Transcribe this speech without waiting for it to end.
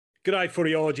G'day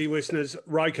Footyology listeners,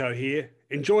 Roko here.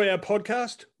 Enjoy our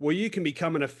podcast where you can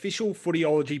become an official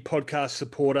Footyology podcast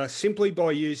supporter simply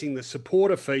by using the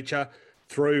supporter feature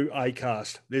through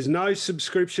Acast. There's no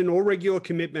subscription or regular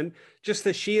commitment, just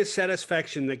the sheer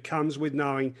satisfaction that comes with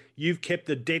knowing you've kept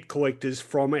the debt collectors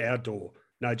from our door.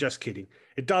 No, just kidding.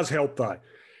 It does help though.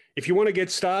 If you want to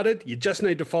get started, you just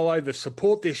need to follow the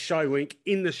support this show link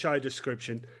in the show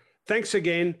description. Thanks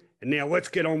again, and now let's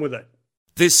get on with it.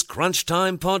 This Crunch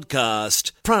Time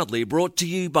podcast, proudly brought to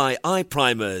you by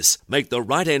iPrimers. Make the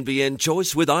right NBN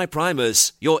choice with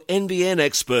iPrimers, your NBN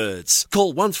experts.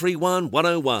 Call 131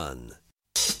 101.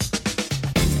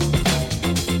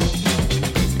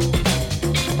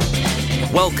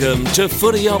 Welcome to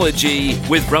Footyology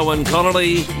with Rowan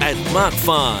Connolly and Mark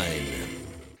Fine.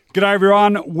 G'day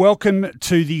everyone, welcome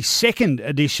to the second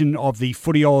edition of the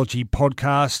Footyology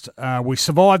podcast. We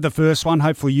survived the first one,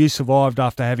 hopefully you survived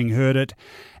after having heard it.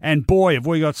 And boy, have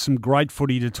we got some great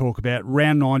footy to talk about.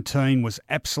 Round 19 was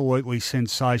absolutely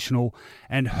sensational.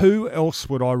 And who else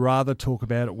would I rather talk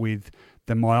about it with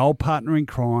than my old partner in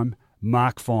crime,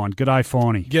 Mark Fine. G'day,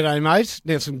 Finey. G'day, mate.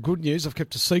 Now, some good news. I've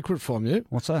kept a secret from you.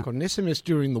 What's that? I got an SMS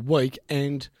during the week,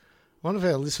 and one of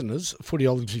our listeners, a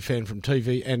Footyology fan from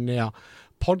TV and now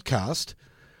podcast,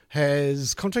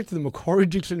 has contacted the Macquarie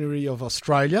Dictionary of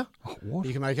Australia. Oh, what?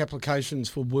 You can make applications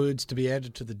for words to be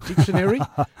added to the dictionary,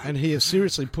 and he has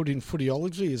seriously put in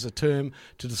footyology as a term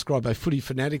to describe a footy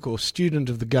fanatic or student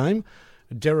of the game.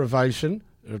 A derivation,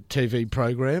 a TV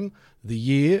program, the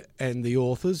year, and the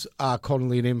authors are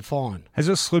Connolly and M. Fine. Has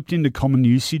it slipped into common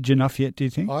usage enough yet, do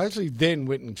you think? I actually then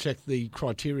went and checked the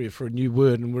criteria for a new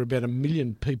word, and we're about 1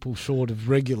 million people short of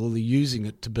regularly using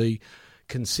it to be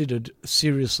considered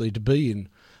seriously to be in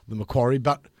the Macquarie,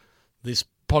 but this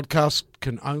podcast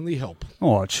can only help.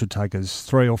 Oh, it should take us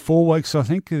 3 or 4 weeks, I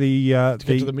think. To get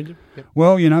to the million? Yep.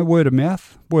 Well, you know, word of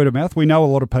mouth. Word of mouth. We know a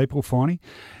lot of people, Finey.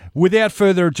 Without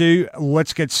further ado,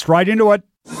 let's get straight into it.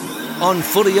 On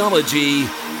Footyology,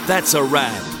 that's a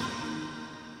wrap.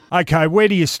 Okay, where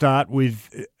do you start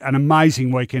with an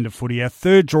amazing weekend of footy? Our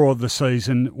third draw of the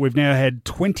season. We've now had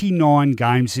 29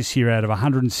 games this year out of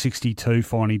 162,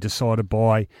 finally decided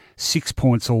by 6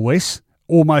 points or less,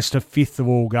 almost a fifth of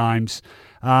all games.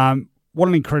 What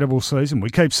an incredible season. We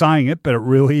keep saying it, but it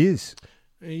really is.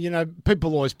 You know,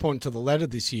 people always point to the ladder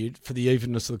this year for the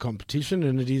evenness of the competition,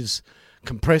 and it is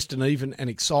compressed and even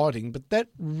and exciting, but that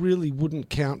really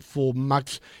wouldn't count for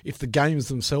much if the games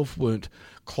themselves weren't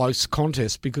close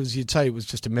contests, because you'd say it was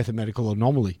just a mathematical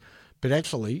anomaly. But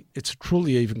actually, it's a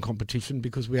truly even competition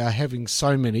because we are having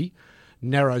so many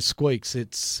narrow squeaks.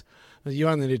 You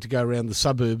only need to go around the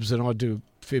suburbs, and I do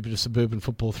a fair bit of suburban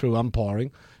football through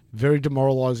umpiring. Very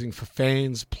demoralising for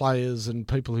fans, players and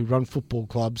people who run football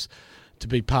clubs to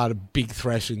be part of big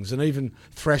thrashings, and even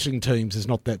thrashing teams is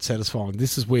not that satisfying.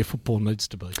 This is where football needs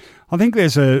to be. I think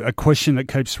there's a question that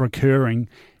keeps recurring.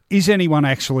 Is anyone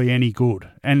actually any good?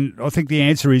 And I think the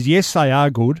answer is yes, they are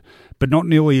good, but not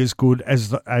nearly as good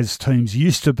as teams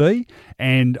used to be,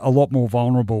 and a lot more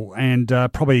vulnerable. And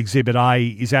probably Exhibit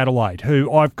A is Adelaide,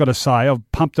 who I've got to say,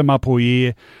 I've pumped them up all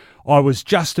year. I was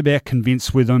just about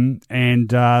convinced with them, and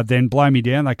then blow me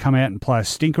down. They come out and play a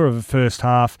stinker of a first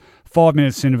half. 5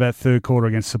 minutes into that third quarter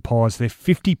against the Pies, they're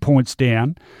 50 points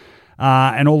down,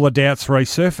 and all the doubts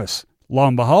resurface. Lo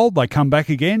and behold, they come back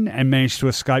again and manage to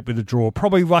escape with a draw.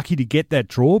 Probably lucky to get that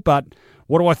draw, but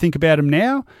what do I think about them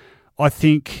now? I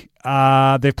think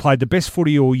they've played the best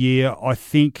footy all year. I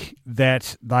think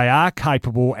that they are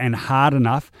capable and hard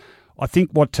enough. I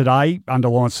think what today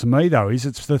underlines to me, though, is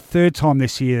it's the third time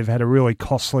this year they've had a really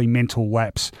costly mental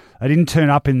lapse. They didn't turn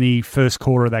up in the first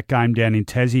quarter of that game down in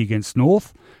Tassie against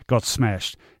North, got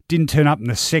smashed. Didn't turn up in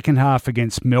the second half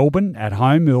against Melbourne at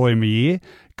home earlier in the year,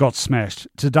 got smashed.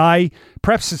 Today,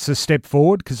 perhaps it's a step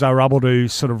forward because they were able to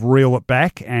sort of reel it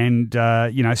back and,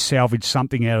 salvage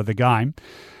something out of the game.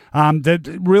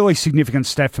 The really significant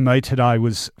stat for me today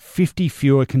was 50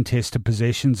 fewer contested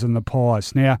possessions than the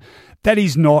Pies. Now, that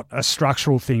is not a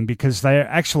structural thing because they're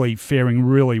actually faring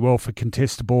really well for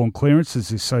contested ball and clearances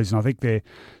this season. I think they're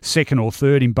second or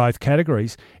third in both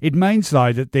categories. It means,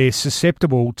 though, that they're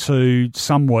susceptible to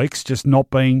some weeks just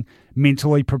not being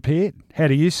mentally prepared. How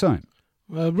do you see it?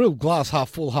 Real glass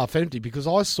half full, half empty, because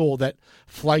I saw that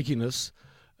flakiness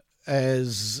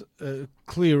as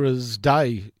clear as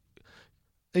day.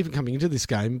 Even coming into this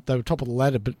game, they were top of the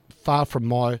ladder, but far from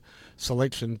my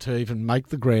selection to even make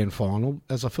the grand final,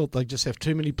 as I felt they just have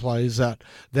too many players that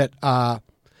are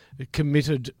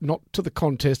committed not to the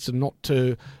contest and not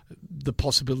to the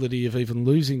possibility of even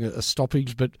losing a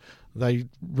stoppage, but they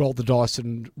roll the dice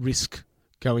and risk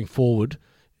going forward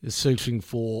is searching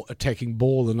for attacking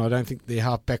ball, and I don't think their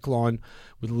half-back line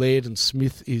with Laird and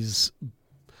Smith is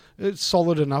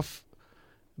solid enough.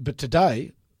 But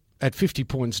today, at 50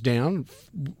 points down,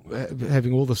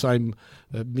 having all the same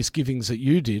misgivings that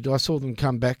you did, I saw them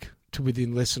come back to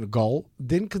within less than a goal,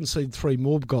 then concede 3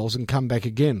 more goals and come back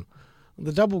again.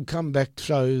 The double comeback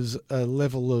shows a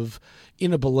level of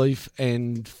inner belief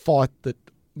and fight that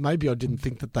maybe I didn't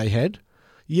think that they had.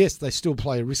 Yes, they still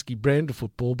play a risky brand of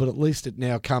football, but at least it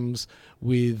now comes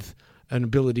with an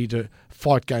ability to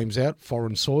fight games out,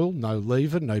 foreign soil, no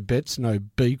lever, no bets, no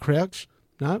B crouch.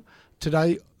 No.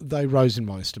 Today, they rose in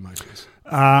my estimations.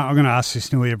 I'm going to ask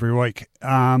this nearly every week.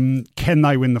 Can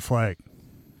they win the flag?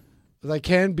 They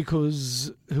can,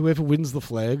 because whoever wins the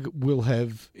flag will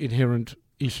have inherent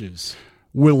issues.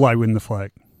 Will they win the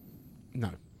flag? No.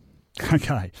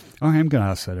 Okay. I am going to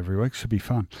ask that every week. Should be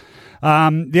fun.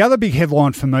 The other big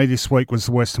headline for me this week was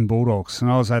the Western Bulldogs,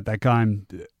 and I was at that game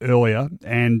earlier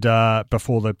and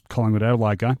before the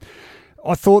Collingwood-Adelaide game.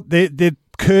 I thought their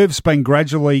curve's been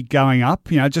gradually going up,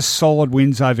 just solid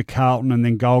wins over Carlton and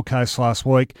then Gold Coast last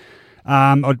week.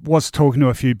 I was talking to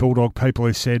a few Bulldog people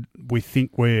who said, we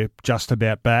think we're just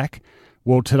about back.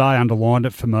 Well, today underlined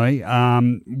it for me.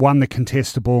 Won the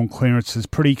contested ball and clearances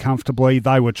pretty comfortably.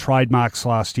 They were trademarks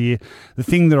last year. The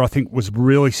thing that I think was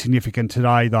really significant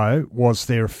today, though, was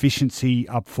their efficiency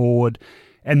up forward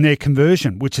and their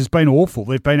conversion, which has been awful.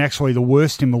 They've been actually the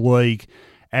worst in the league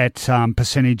at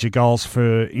percentage of goals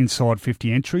for inside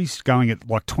 50 entries, going at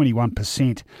like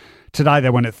 21%. Today they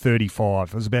went at 35.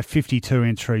 It was about 52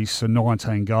 entries for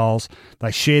 19 goals.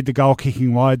 They shared the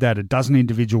goal-kicking load. They had a dozen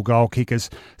individual goal kickers.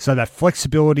 So that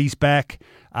flexibility's back.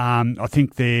 I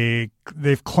think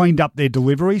they've cleaned up their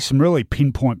delivery, some really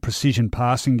pinpoint precision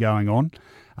passing going on.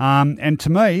 And to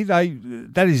me,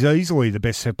 that is easily the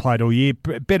best they've played all year.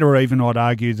 Better even, I'd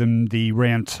argue, than the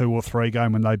round 2 or 3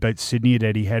 game when they beat Sydney at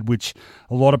Etihad, which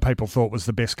a lot of people thought was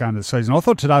the best game of the season. I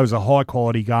thought today was a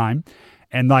high-quality game,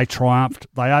 and they triumphed.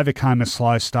 They overcame a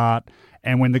slow start,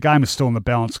 and when the game was still in the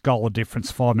balance, goal of difference,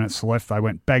 5 minutes left, they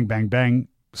went bang, bang, bang,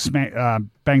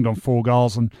 banged on 4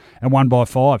 goals and won by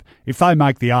 5. If they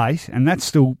make the 8, and that's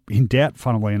still in doubt,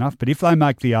 funnily enough, but if they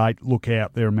make the 8, look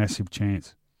out, they're a massive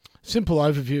chance. Simple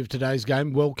overview of today's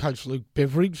game. Well-coached Luke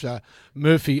Beveridge.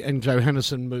 Murphy and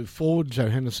Johannesson move forward.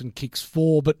 Johannesson kicks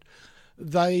 4, but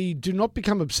they do not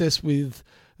become obsessed with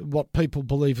what people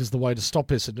believe is the way to stop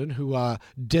Essendon, who are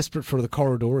desperate for the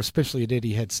corridor, especially at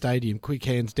Etihad Stadium. Quick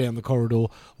hands down the corridor,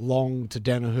 long to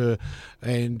Danaher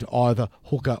and either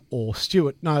Hooker or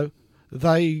Stewart. No,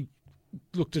 they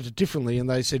looked at it differently and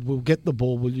they said, we'll get the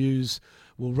ball,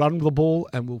 we'll run the ball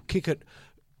and we'll kick it,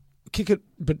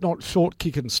 but not short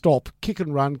kick and stop. Kick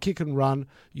and run,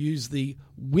 use the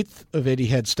width of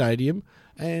Etihad Stadium,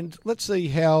 and let's see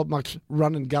how much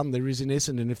run and gun there is in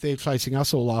Essendon if they're chasing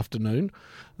us all afternoon.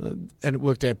 And it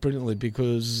worked out brilliantly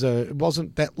because it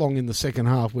wasn't that long in the second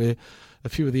half where a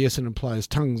few of the Essendon players'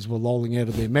 tongues were lolling out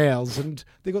of their mouths, and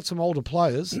they got some older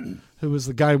players who, as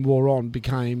the game wore on,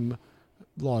 became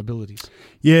liabilities.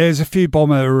 Yeah, there's a few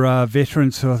Bomber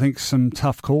veterans who I think some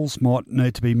tough calls might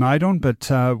need to be made on, but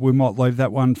we might leave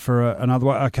that one for another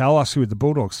one. Okay, I'll ask you with the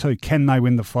Bulldogs too. Can they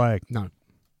win the flag? No.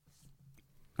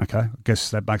 Okay, I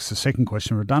guess that makes the second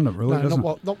question redundant, really, no, doesn't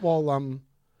it? Not while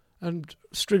and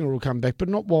Stringer will come back, but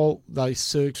not while they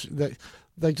search.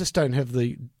 They just don't have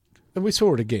the, and we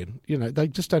saw it again. They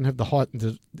just don't have the height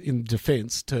in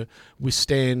defence to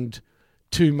withstand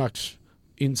too much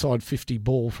inside 50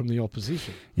 ball from the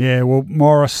opposition. Yeah, well,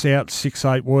 Morris out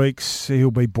 6-8 weeks. He'll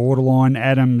be borderline.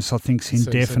 Adams, I think, is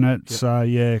indefinite. So,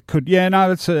 yeah,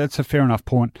 that's a fair enough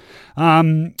point.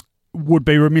 Would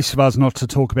be remiss of us not to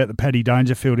talk about the Paddy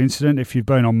Dangerfield incident. If you've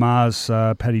been on Mars,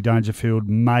 Paddy Dangerfield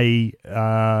may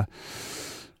have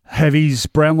his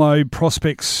Brownlow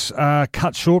prospects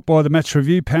cut short by the match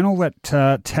review panel.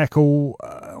 That tackle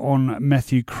on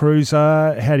Matthew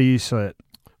Cruiser, how do you see it?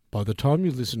 By the time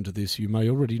you listen to this, you may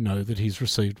already know that he's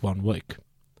received 1 week,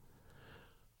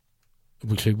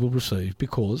 which he will receive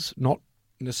because not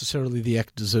necessarily the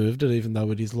act deserved it, even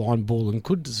though it is line ball and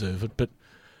could deserve it, but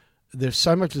there's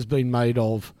so much has been made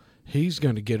of he's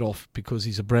going to get off because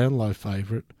he's a Brownlow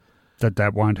favourite.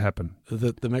 That won't happen.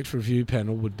 That the match review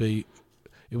panel it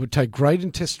would take great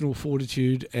intestinal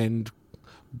fortitude and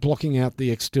blocking out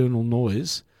the external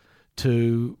noise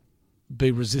to be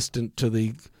resistant to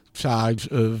the charge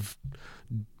of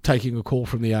taking a call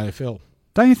from the AFL.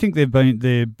 Don't you think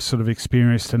they're sort of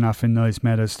experienced enough in those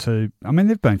matters to? I mean,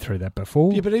 they've been through that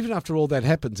before. Yeah, but even after all that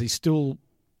happens, he's still,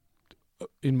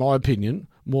 in my opinion,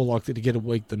 more likely to get a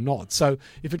week than not. So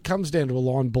if it comes down to a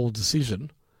line ball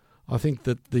decision, I think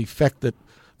that the fact that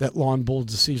that line ball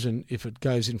decision, if it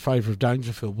goes in favour of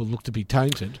Dangerfield, will look to be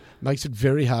tainted. Makes it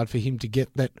very hard for him to get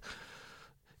that,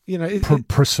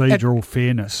 procedural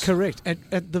fairness. Correct.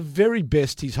 At the very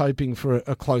best, he's hoping for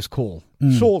a close call.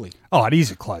 Surely. Oh, it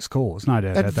is a close call. There's no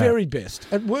doubt about that. At very best.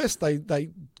 At worst, they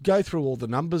go through all the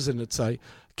numbers and it's a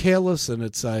careless and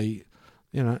it's a,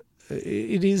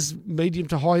 it is medium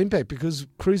to high impact because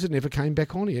Cruiser never came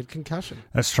back on. He had concussion.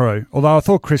 That's true. Although I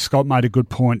thought Chris Scott made a good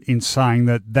point in saying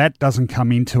that doesn't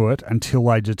come into it until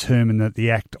they determine that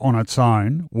the act on its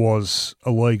own was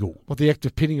illegal. What, the act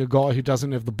of pinning a guy who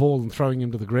doesn't have the ball and throwing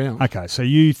him to the ground? Okay, so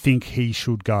you think he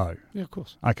should go? Yeah, of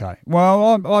course. Okay.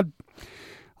 Well,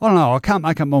 I don't know. I can't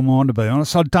make up my mind, to be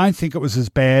honest. I don't think it was as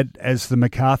bad as the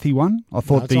McCarthy one. I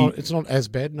thought it's not as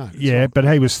bad, no. Yeah, but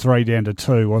he was 3 down to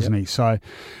 2, wasn't he? So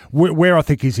where I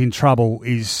think he's in trouble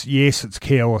is, yes, it's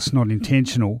careless, not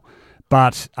intentional,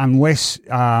 but unless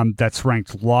that's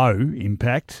ranked low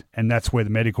impact, and that's where the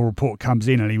medical report comes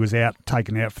in and he was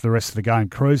taken out for the rest of the game,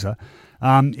 Cruiser,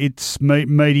 it's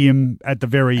medium at the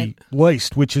very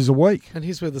least, which is a week. And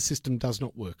here's where the system does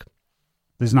not work.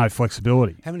 There's no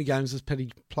flexibility. How many games has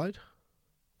Petty played?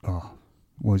 Oh,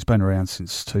 well, he's been around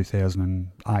since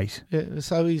 2008. Yeah,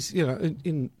 so he's,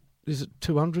 in is it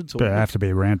 200s? But it'd have to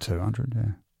be around 200,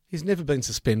 yeah. He's never been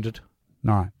suspended.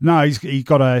 No, he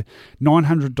got a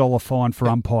 $900 fine for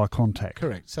umpire contact.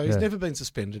 Correct. So he's never been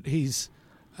suspended. He's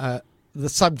the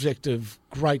subject of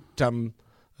great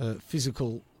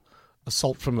physical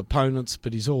assault from opponents,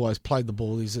 but he's always played the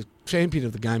ball. He's a champion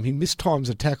of the game. He mistimes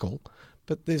a tackle,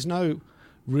 but there's no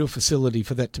real facility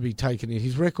for that to be taken in.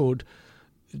 His record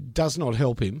does not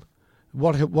help him.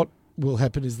 What will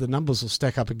happen is the numbers will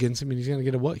stack up against him and he's going to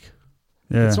get a week.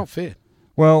 Yeah. It's not fair.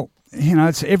 Well,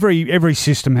 it's every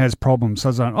system has problems.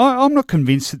 I'm not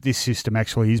convinced that this system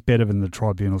actually is better than the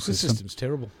tribunal system. This system's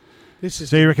terrible.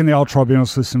 So you reckon the old tribunal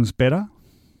system's better?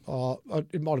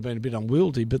 It might have been a bit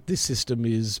unwieldy, but this system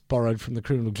is borrowed from the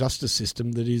criminal justice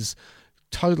system that is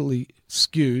totally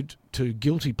skewed to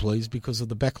guilty pleas because of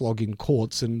the backlog in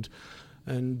courts and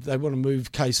they want to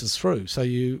move cases through. So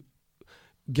you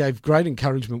gave great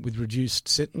encouragement with reduced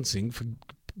sentencing for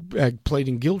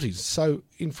pleading guilty. So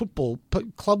in football,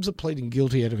 clubs are pleading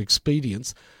guilty out of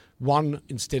expedience, 1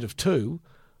 instead of 2,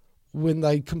 when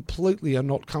they completely are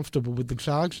not comfortable with the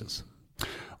charges.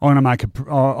 I'll make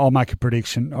a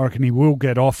prediction. I reckon he will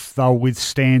get off. They'll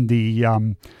withstand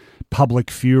the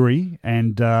public fury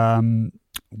and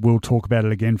we'll talk about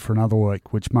it again for another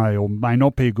week, which may or may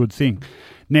not be a good thing.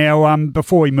 Now,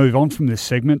 before we move on from this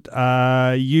segment,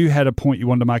 you had a point you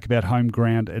wanted to make about home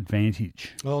ground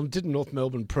advantage. Well, didn't North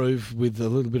Melbourne prove with a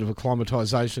little bit of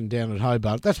acclimatisation down at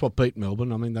Hobart? That's what beat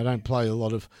Melbourne. I mean, they don't play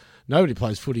nobody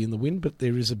plays footy in the wind, but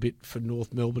there is a bit for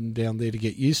North Melbourne down there to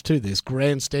get used to. There's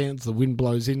grandstands, the wind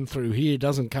blows in through here,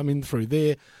 doesn't come in through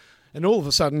there. And all of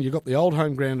a sudden, you've got the old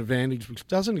home ground advantage, which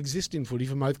doesn't exist in footy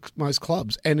for most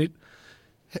clubs. And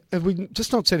have we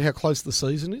just not said how close the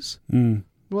season is? Mm.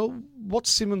 Well, what's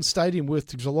Simmons Stadium worth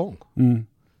to Geelong? Mm.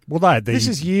 Well, this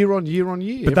is year on year on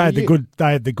year. But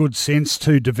they had the good sense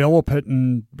to develop it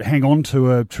and hang on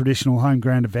to a traditional home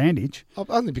ground advantage.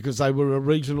 Only because they were a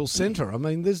regional centre. I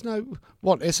mean,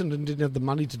 Essendon didn't have the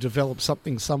money to develop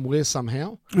something somewhere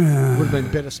somehow. Would have been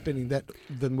better spending that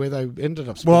than where they ended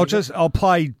up spending. Well, I'll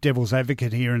play devil's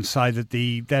advocate here and say that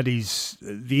that is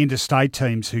the interstate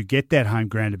teams who get that home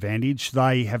ground advantage.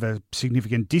 They have a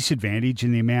significant disadvantage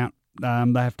in the amount they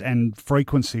have to, and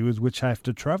frequency with which they have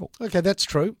to travel. Okay, that's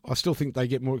true. I still think they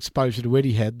get more exposure to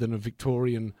Etihad than a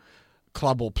Victorian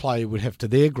club or player would have to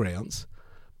their grounds.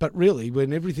 But really,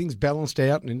 when everything's balanced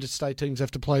out and interstate teams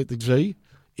have to play at the G,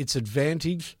 it's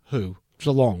advantage who?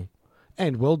 Geelong.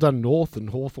 And well done North and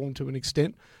Hawthorn to an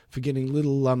extent for getting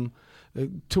little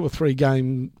 2 or 3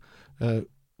 game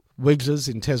Wegsers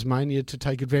in Tasmania to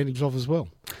take advantage of as well.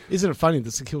 Isn't it funny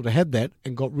that St Kilda had that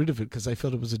and got rid of it because they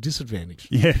felt it was a disadvantage?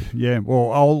 Yeah.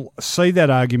 Well, I'll see that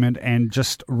argument and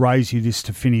just raise you this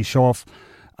to finish off.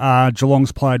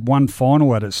 Geelong's played 1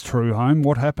 final at its true home.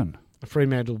 What happened?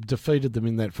 Fremantle defeated them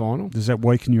in that final. Does that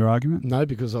weaken your argument? No,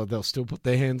 because they'll still put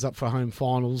their hands up for home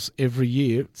finals every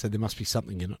year, so there must be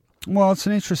something in it. Well, it's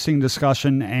an interesting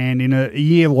discussion, and in a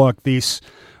year like this,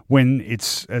 when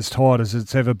it's as tight as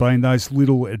it's ever been, those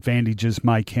little advantages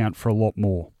may count for a lot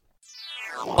more.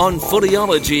 On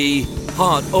Footyology,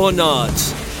 hot or not?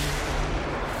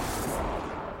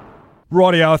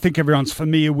 Rightio, I think everyone's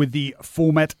familiar with the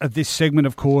format of this segment.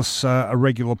 Of course, a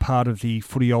regular part of the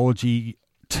Footyology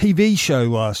TV show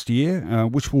last year,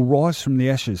 which will rise from the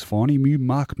ashes, Finey. You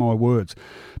mark my words.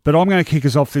 But I'm going to kick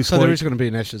us off this week. So there is going to be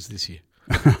an ashes this year.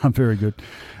 Very good.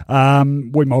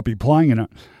 We might be playing in it.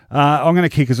 I'm going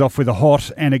to kick us off with a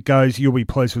hot, and it goes, you'll be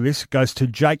pleased with this, it goes to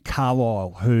Jake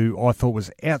Carlisle, who I thought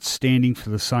was outstanding for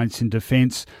the Saints in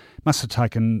defence. Must have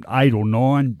taken 8 or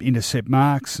 9 intercept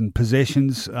marks and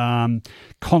possessions,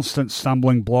 constant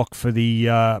stumbling block for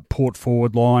the Port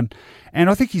forward line. And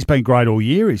I think he's been great all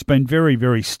year. He's been very,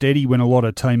 very steady when a lot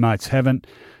of teammates haven't.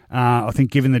 I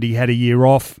think given that he had a year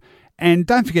off. And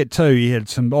don't forget too, he had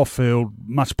some off-field,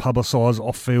 much publicised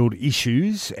off-field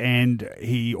issues, and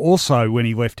he also, when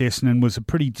he left Essendon, was a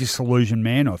pretty disillusioned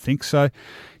man, I think. So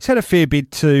he's had a fair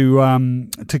bit to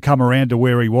come around to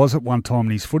where he was at one time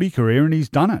in his footy career, and he's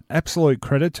done it. Absolute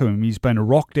credit to him. He's been a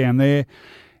rock down there.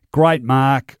 Great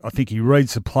mark. I think he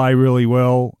reads the play really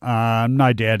well.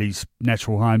 No doubt his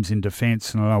natural home's in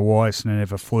defence, and I don't know why Essendon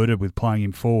never flirted with playing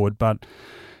him forward, but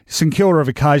St Kilda have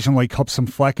occasionally copped some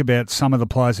flack about some of the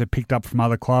players they've picked up from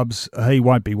other clubs. He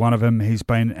won't be one of them. He's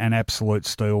been an absolute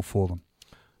steal for them.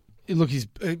 Look, he's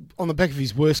on the back of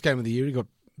his worst game of the year. He got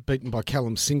beaten by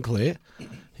Callum Sinclair.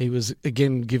 He was,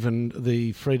 again, given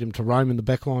the freedom to roam in the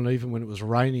backline. Even when it was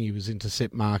raining, he was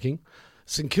intercept marking.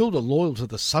 St Kilda, loyal to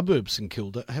the suburb St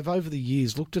Kilda, have over the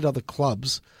years looked at other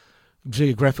clubs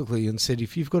geographically and said,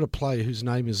 if you've got a player whose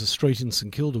name is a street in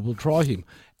St Kilda, we'll try him.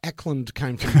 Ackland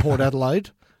came from Port Adelaide.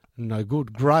 No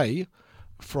good. Gray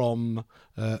from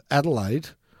Adelaide,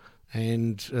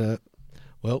 and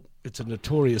well, it's a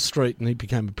notorious street, and he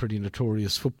became a pretty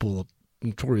notorious footballer,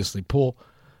 notoriously poor.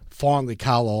 Finally,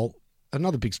 Carlisle,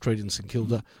 another big street in St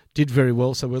Kilda, did very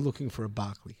well, so we're looking for a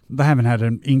Barkley. They haven't had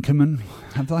an Inkerman,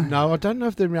 have they? No, I don't know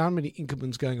if there are many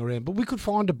Inkermans going around, but we could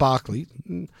find a Barkley.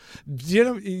 You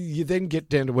know, you then get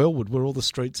down to Elwood, where all the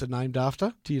streets are named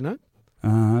after. Do you know?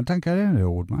 I don't go down to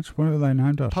Elwood much. What are they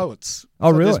named after? Poets.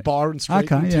 Oh, so really? There's Byron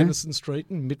Street and yeah. Tennyson Street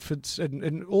and Mitford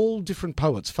and all different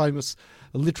poets, famous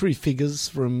literary figures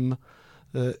from...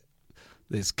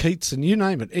 there's Keats and you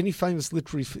name it. Any famous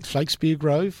literary... Shakespeare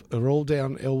Grove are all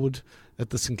down Elwood at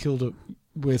the St Kilda...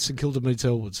 where St Kilda meets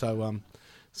Elwood. So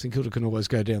St Kilda can always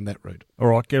go down that route. All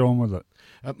right, get on with it.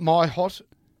 My hot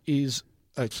is...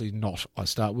 Actually not, I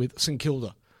start with St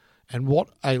Kilda. And what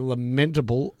a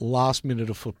lamentable last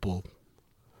minute of football.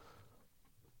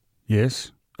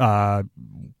 Yes.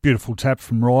 Beautiful tap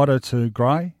from Ryder to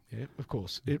Gray. Yeah, of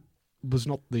course. It was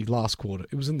not the last quarter.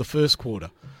 It was in the first quarter.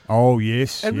 Oh,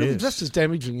 yes. And yes. really just as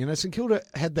damaging. You know, St Kilda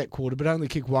had that quarter but only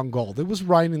kicked 1 goal. There was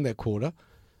rain in that quarter.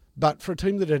 But for a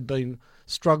team that had been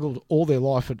struggled all their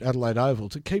life at Adelaide Oval,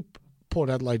 to keep Port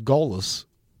Adelaide goalless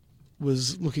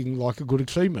was looking like a good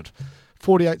achievement.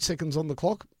 48 seconds on the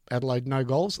clock. Adelaide, no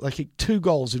goals. They kicked 2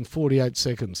 goals in 48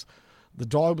 seconds. The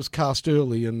die was cast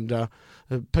early, and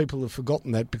people have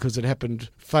forgotten that because it happened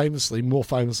more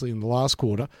famously in the last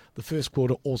quarter. The first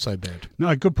quarter also bad.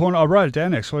 No, good point. I wrote it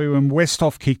down, actually. When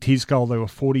Westhoff kicked his goal, there were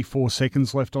 44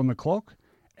 seconds left on the clock.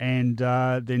 And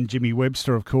then Jimmy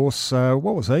Webster, of course,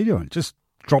 what was he doing? Just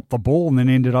dropped the ball and then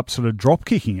ended up sort of drop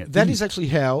kicking it. That is actually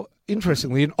how,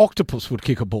 interestingly, an octopus would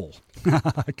kick a ball.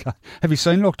 Okay. Have you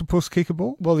seen an octopus kick a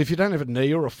ball? Well, if you don't have a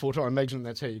knee or a foot, I imagine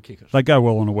that's how you kick it. They go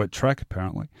well on a wet track,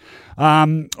 apparently.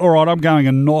 All right, I'm going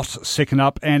a not second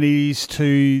up, and it is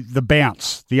to the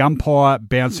bounce, the umpire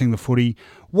bouncing the footy.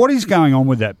 What is going on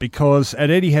with that? Because at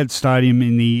Etihad Stadium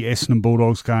in the Essendon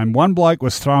Bulldogs game, one bloke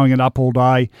was throwing it up all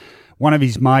day. One of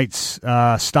his mates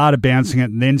started bouncing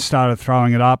it and then started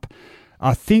throwing it up.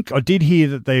 I think I did hear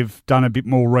that they've done a bit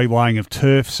more relaying of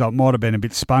turf, so it might have been a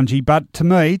bit spongy. But to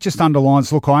me, it just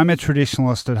underlines, look, I'm a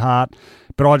traditionalist at heart,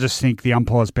 but I just think the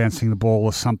umpires bouncing the ball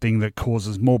is something that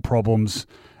causes more problems.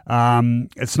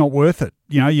 It's not worth it.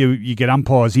 You know, you get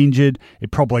umpires injured. It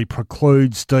probably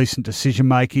precludes decent decision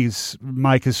makers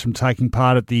from taking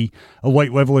part at the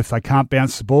elite level if they can't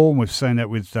bounce the ball. And we've seen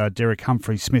that with Derek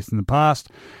Humphreys-Smith in the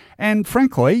past. And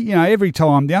frankly, you know,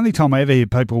 the only time I ever hear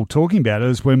people talking about it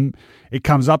is when it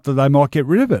comes up that they might get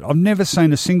rid of it. I've never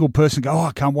seen a single person go,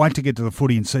 I can't wait to get to the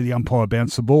footy and see the umpire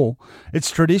bounce the ball. It's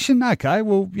tradition. Okay,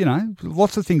 well, you know,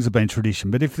 lots of things have been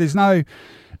tradition. But if there's no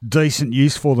decent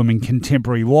use for them in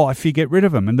contemporary life, you get rid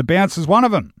of them. And the bounce is one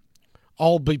of them.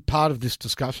 I'll be part of this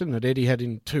discussion that Eddie had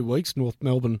in 2 weeks. North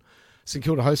Melbourne, St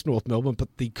Kilda hosts North Melbourne,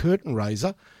 but the curtain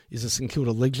raiser is a St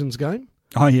Kilda Legends game.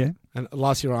 Oh, yeah. And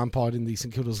last year I umpired in the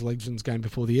St Kilda's Legends game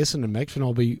before the Essendon match, and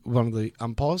I'll be one of the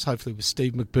umpires, hopefully with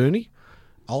Steve McBurney.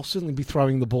 I'll certainly be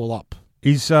throwing the ball up.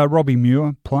 Is Robbie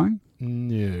Muir playing?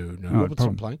 No, Robert's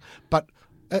not playing. But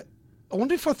I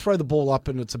wonder if I throw the ball up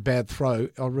and it's a bad throw,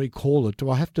 I'll recall it. Do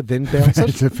I have to then bounce it?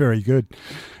 It's very good.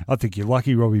 I think you're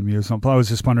lucky Robbie Muir's not playing. I was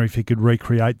just wondering if you could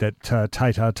recreate that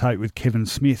Tate with Kevin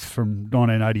Smith from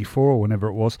 1984 or whenever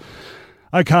it was.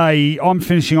 Okay, I'm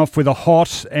finishing off with a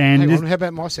hot. And hang on, how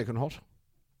about my second hot?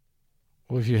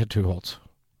 Or have you had 2 hots?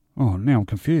 Oh, now I'm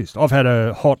confused. I've had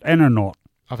a hot and a not.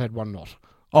 I've had one not.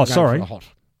 Oh, I'm going sorry. for the hot.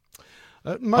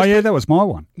 That was my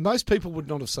one. Most people would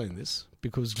not have seen this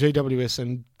because GWS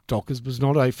and Dockers was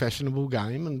not a fashionable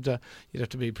game, and you'd have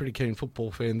to be a pretty keen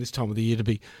football fan this time of the year to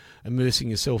be immersing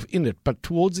yourself in it. But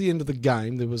towards the end of the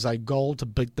game, there was a goal to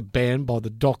beat the band by the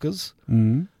Dockers.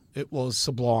 Mm. It was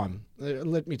sublime.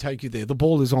 Let me take you there. The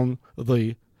ball is on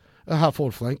the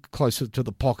half-forward flank, closer to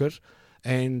the pocket,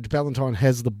 and Ballantyne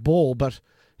has the ball, but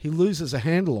he loses a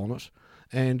handle on it,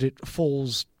 and it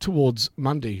falls towards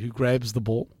Mundy, who grabs the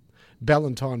ball.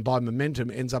 Ballantyne, by momentum,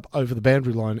 ends up over the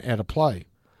boundary line out of play.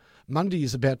 Mundy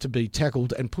is about to be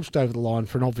tackled and pushed over the line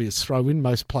for an obvious throw-in.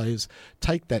 Most players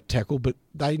take that tackle, but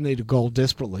they need a goal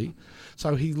desperately.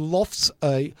 So he lofts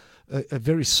a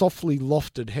very softly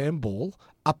lofted handball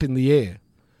up in the air.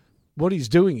 What he's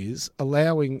doing is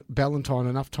allowing Ballantyne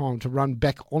enough time to run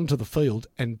back onto the field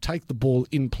and take the ball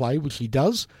in play, which he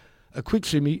does. A quick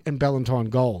shimmy and Ballantyne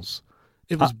goals.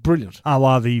 It was brilliant. A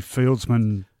la the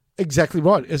fieldsman. Exactly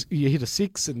right. As you hit a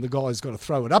six and the guy's got to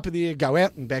throw it up in the air, go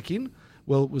out and back in.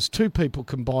 Well, it was two people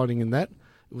combining in that.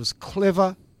 It was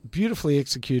clever, beautifully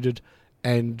executed,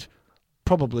 and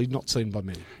probably not seen by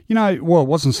many. It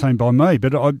wasn't seen by me,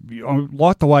 but I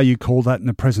like the way you called that in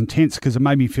the present tense because it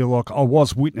made me feel like I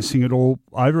was witnessing it all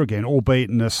over again, albeit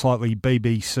in a slightly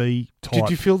BBC type.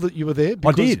 Did you feel that you were there?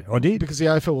 I did. Because the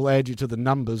AFL will add you to the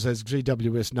numbers, as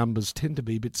GWS numbers tend to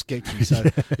be a bit sketchy. So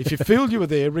if you feel you were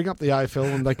there, ring up the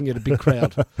AFL and they can get a big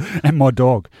crowd. And my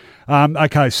dog.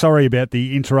 Okay, sorry about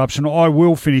the interruption. I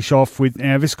will finish off with,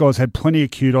 this guy's had plenty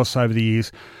of kudos over the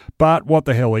years, but what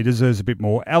the hell, he deserves a bit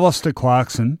more. Alistair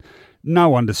Clarkson, no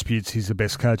one disputes he's the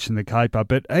best coach in the caper,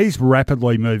 but he's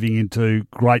rapidly moving into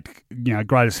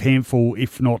greatest handful,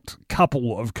 if not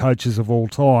couple of coaches of all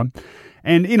time.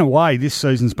 And in a way, this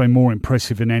season's been more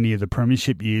impressive than any of the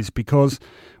premiership years because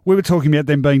we were talking about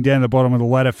them being down the bottom of the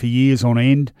ladder for years on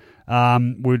end.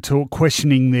 We were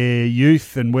questioning their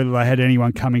youth and whether they had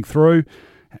anyone coming through.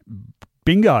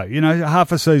 Bingo.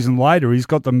 Half a season later, he's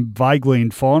got them vaguely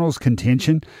in finals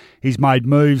contention. He's made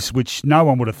moves which no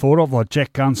one would have thought of, like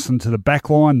Jack Gunston to the back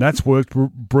line. That's worked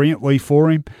brilliantly for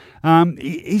him.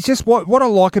 He's just what I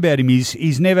like about him is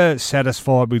he's never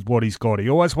satisfied with what he's got. He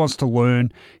always wants to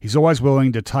learn. He's always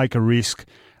willing to take a risk.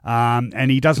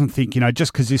 And he doesn't think,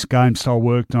 just because this game style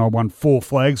worked and I won 4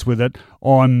 flags with it,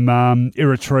 I'm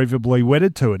irretrievably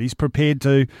wedded to it. He's prepared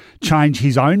to change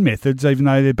his own methods, even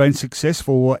though they've been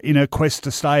successful in a quest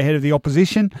to stay ahead of the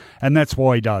opposition, and that's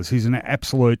why he does. He's an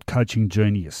absolute coaching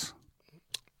genius.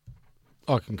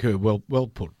 I concur. Well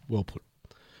put.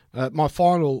 My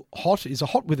final hot is a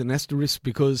hot with an asterisk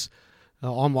because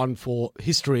I'm one for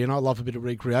history and I love a bit of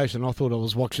recreation. I thought I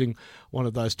was watching one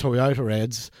of those Toyota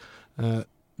ads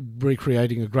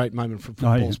recreating a great moment from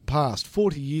football's past.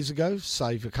 40 years ago,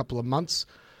 save a couple of months,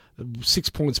 6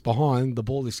 points behind, the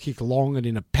ball is kicked long and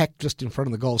in a pack just in front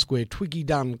of the goal square. Twiggy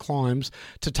Dunn climbs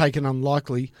to take an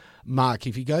unlikely mark.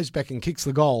 If he goes back and kicks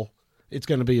the goal, it's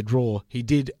going to be a draw. He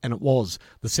did, and it was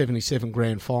the 77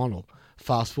 grand final.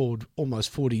 Fast forward almost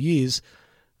 40 years,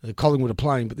 Collingwood are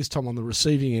playing, but this time on the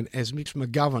receiving end as Mitch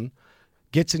McGovern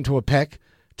gets into a pack,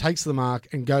 takes the mark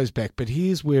and goes back. But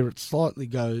here's where it slightly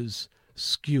goes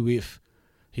skew if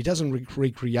he doesn't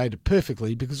recreate it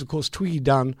perfectly because, of course, Twiggy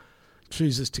Dunn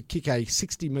chooses to kick a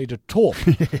 60-metre torp.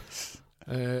 Yes.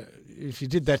 If you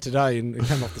did that today and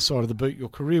came off the side of the boot, your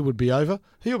career would be over.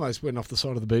 He almost went off the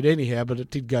side of the boot anyhow, but it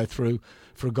did go through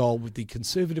for a goal with the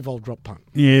conservative old drop punt.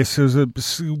 Yes, there was a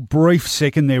brief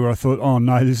second there where I thought, oh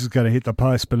no, this is going to hit the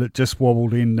post, but it just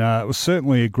wobbled in. It was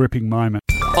certainly a gripping moment.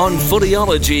 On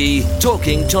Footyology,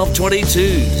 talking top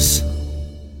 22s.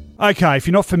 Okay, if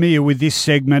you're not familiar with this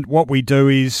segment, what we do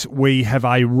is we have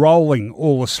a rolling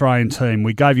All-Australian team.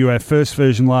 We gave you our first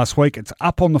version last week. It's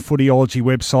up on the Footyology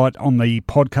website on the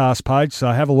podcast page,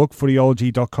 so have a look,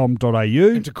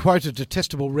 footyology.com.au. And to quote a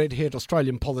detestable red-haired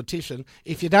Australian politician,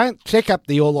 if you don't check up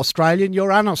the All-Australian,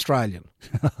 you're un-Australian.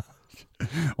 I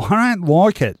don't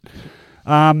like it.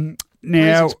 Now,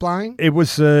 please explain. It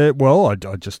was,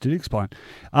 I just did explain.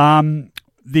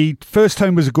 The first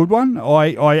team was a good one.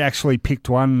 I actually picked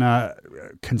one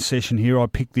concession here. I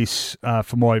picked this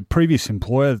for my previous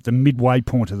employer at the midway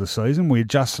point of the season. We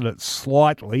adjusted it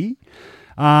slightly.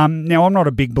 Now, I'm not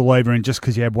a big believer in just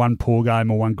because you have one poor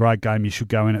game or one great game, you should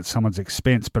go in at someone's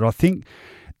expense. But I think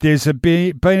there's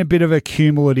been a bit of a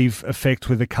cumulative effect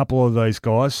with a couple of these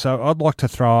guys. So I'd like to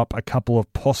throw up a couple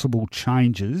of possible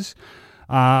changes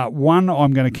One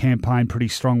I'm going to campaign pretty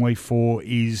strongly for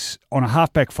is on a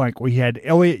halfback flank. We had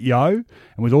Elliot Yeo, and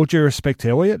with all due respect to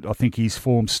Elliot, I think his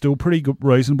form's still pretty good,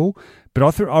 reasonable.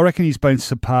 But I reckon he's been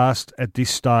surpassed at this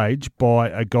stage by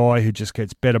a guy who just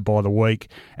gets better by the week,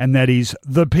 and that is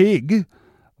the pig,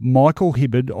 Michael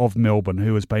Hibberd of Melbourne,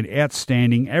 who has been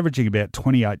outstanding, averaging about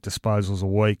 28 disposals a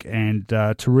week, and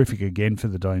terrific again for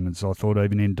the Demons, I thought,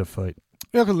 even in defeat.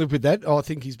 I can live with that. I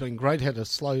think he's been great. Had a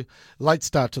slow, late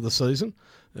start to the season.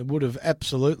 It would have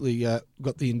absolutely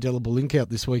got the indelible link out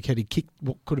this week had he kicked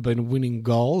what could have been a winning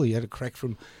goal. He had a crack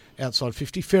from outside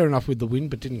 50. Fair enough with the win,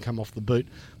 but didn't come off the boot.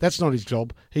 That's not his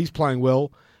job. He's playing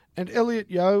well. And Elliot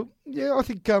Yeo, yeah, I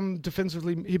think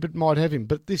defensively Hibberd might have him,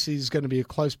 but this is going to be a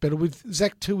close battle with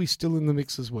Zach Tui still in the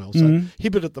mix as well. So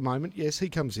Hibberd at the moment, yes, he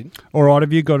comes in. All right,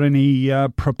 have you got any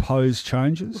proposed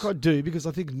changes? Look, I do, because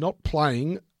I think not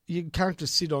playing, you can't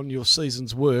just sit on your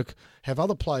season's work, have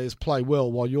other players play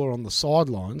well while you're on the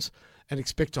sidelines and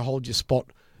expect to hold your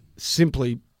spot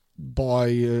simply by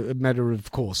a matter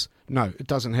of course. No, it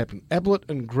doesn't happen. Ablett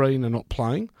and Green are not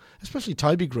playing, especially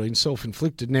Toby Green,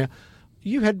 self-inflicted. Now,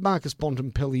 you had Marcus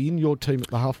Bontempelli in your team at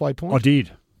the halfway point. I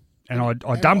did, and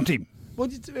I dumped him. Well,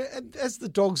 as the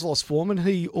Dogs lost form, and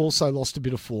he also lost a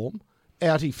bit of form,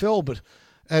 out he fell, but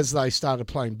as they started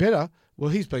playing better, well,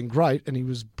 he's been great, and he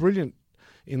was brilliant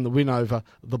in the win over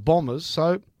the Bombers.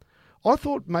 So I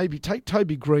thought maybe take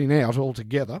Toby Green out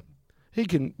altogether. He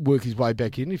can work his way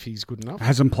back in if he's good enough.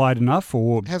 Hasn't played enough,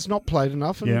 or has not played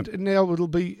enough, and now it'll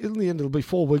be in the end. It'll be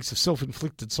 4 weeks of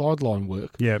self-inflicted sideline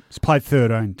work. Yeah, it's played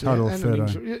 13 total of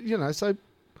 13. So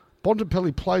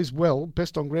Bontempelli plays well,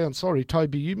 best on ground. Sorry,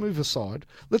 Toby, you move aside.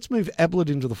 Let's move Ablett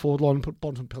into the forward line and put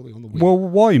Bontempelli on the wing. Well,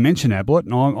 while you mention Ablett,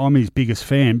 and I'm his biggest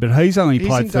fan, but he's only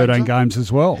played 13 games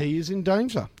as well. He is in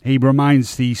danger. He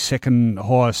remains the second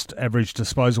highest average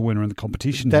disposal winner in the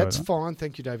competition. That's fine.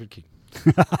 Thank you, David King.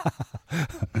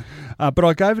 But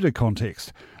I gave it a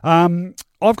context.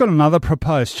 I've got another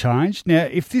proposed change. Now,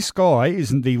 if this guy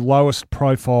isn't the lowest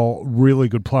profile, really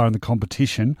good player in the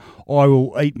competition, I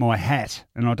will eat my hat,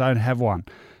 and I don't have one.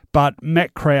 But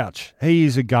Matt Crouch, he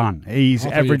is a gun. He's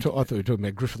average. I thought you were talking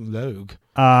about Griffin Logue.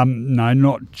 No,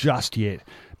 not just yet.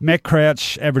 Matt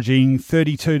Crouch averaging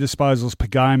 32 disposals per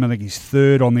game. I think he's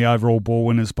third on the overall ball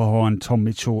winners behind Tom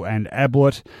Mitchell and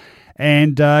Ablett.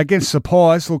 And against the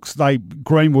Pies,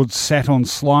 Greenwood sat on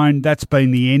Sloane. That's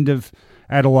been the end of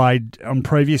Adelaide on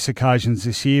previous occasions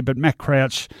this year. But Matt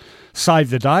Crouch saved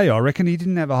the day, I reckon. He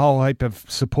didn't have a whole heap of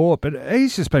support, but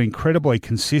he's just been incredibly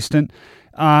consistent.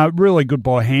 Really good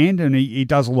by hand, and he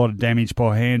does a lot of damage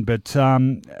by hand, but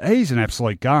he's an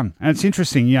absolute gun. And it's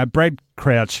interesting, Brad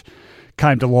Crouch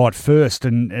came to light first,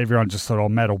 and everyone just thought,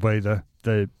 Matt will be the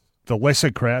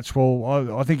lesser Crouch.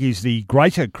 Well, I think he's the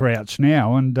greater Crouch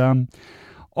now, and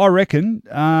I reckon,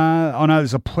 I know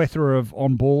there's a plethora of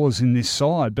on-ballers in this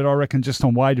side, but I reckon just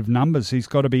on weight of numbers, he's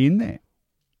got to be in there.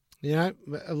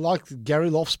 Like Gary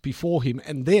Lofts before him,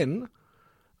 and then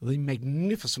the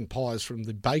magnificent pies from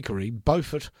the bakery,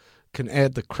 Beaufort, can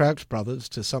add the Crouch brothers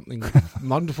to something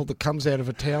wonderful that comes out of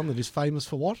a town that is famous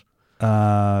for what?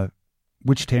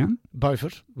 Which town?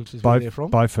 Beaufort, which is where they're from.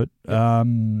 Beaufort. Yeah.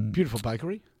 Beautiful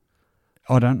bakery.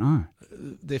 I don't know.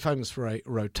 They're famous for a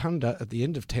rotunda at the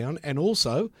end of town, and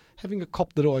also having a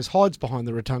cop that always hides behind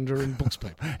the rotunda and books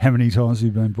people. How many times have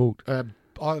you been booked?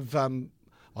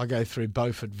 I go through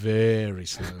Beaufort very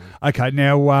slowly. Okay,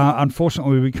 now,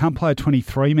 unfortunately, we can't play a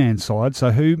 23-man side,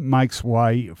 so who makes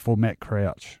way for Matt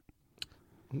Crouch?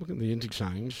 I'm looking at the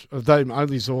interchange. Though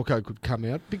only Zorko could come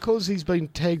out, because he's been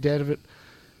tagged out of it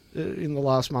in the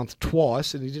last month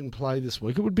twice, and he didn't play this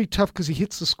week. It would be tough because he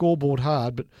hits the scoreboard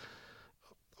hard, but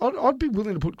I'd be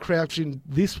willing to put Crouch in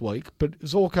this week, but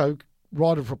Zorko,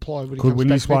 right of reply when he comes win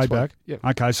back his way next back. Week. Yep.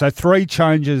 Okay, so 3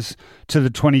 changes to the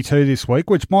 22 this week,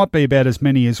 which might be about as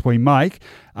many as we make.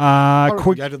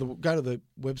 Go to the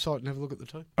website and have a look at the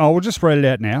team. Oh, we'll just read it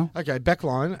out now. Okay,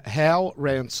 backline, Howe,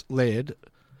 Rance, Laird.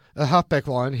 A half-back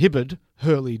line, Hibberd,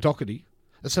 Hurley, Doherty.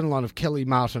 A centre line of Kelly,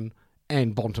 Martin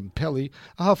and Bontempelli.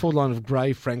 A half-forward line of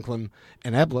Gray, Franklin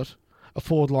and Ablett. A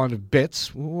forward line of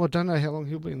Betts. I don't know how long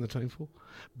he'll be in the team for.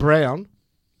 Brown,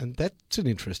 and that's an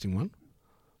interesting one.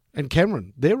 And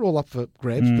Cameron, they're all up for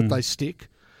grabs, but they stick.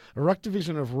 A ruck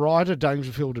division of Ryder,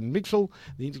 Dangerfield and Mitchell.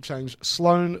 The interchange,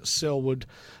 Sloane, Selwood.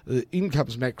 In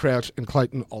comes Matt Crouch and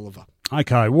Clayton Oliver.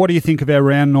 Okay, what do you think of our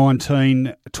round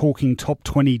 19 talking top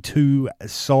 22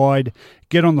 side?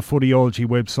 Get on the Footyology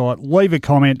website, leave a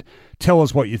comment, tell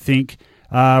us what you think.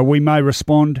 We may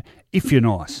respond if you're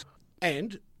nice.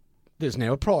 And there's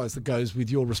now a prize that goes with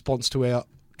your response to our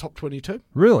top 22.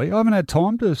 Really? I haven't had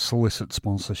time to solicit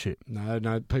sponsorship.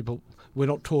 No, people We're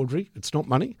not tawdry. It's not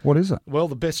money. What is it? Well,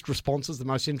 the best responses, the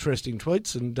most interesting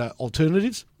tweets and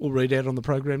alternatives we'll read out on the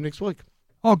program next week.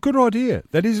 Oh, good idea.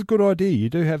 That is a good idea. You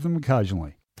do have them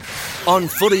occasionally. On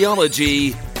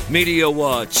Footyology, Media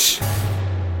Watch.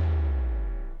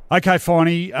 Okay,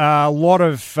 Finey, a lot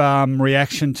of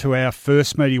reaction to our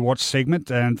first Media Watch segment,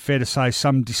 and fair to say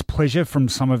some displeasure from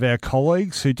some of our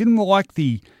colleagues who didn't like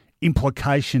the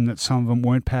implication that some of them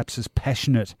weren't perhaps as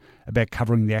passionate about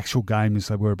covering the actual game as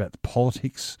they were about the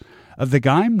politics of the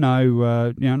game.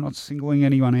 No, not singling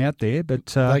anyone out there, but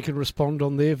they can respond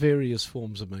on their various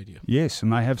forms of media. Yes,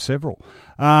 and they have several.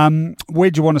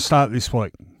 Where do you want to start this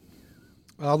week?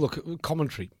 Look,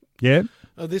 commentary. Yeah?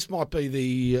 This might be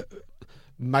the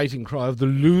mating cry of the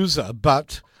loser,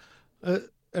 but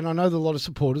and I know that a lot of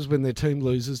supporters, when their team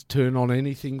loses, turn on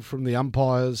anything from the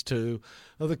umpires to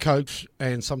the coach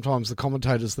and sometimes the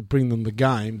commentators that bring them the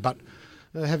game. But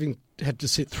having had to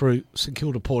sit through St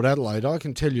Kilda Port Adelaide, I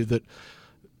can tell you that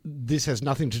this has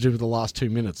nothing to do with the last 2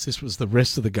 minutes. This was the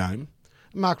rest of the game.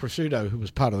 Mark Rashudo, who was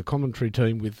part of the commentary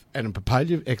team with Adam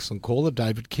Papalia, excellent caller,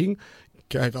 David King,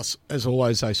 gave us, as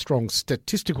always, a strong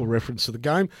statistical reference to the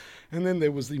game. And then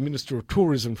there was the Minister of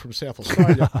Tourism from South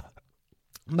Australia,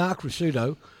 Mark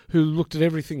Rashudo, who looked at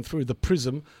everything through the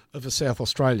prism of a South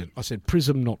Australian. I said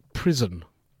prism, not prison.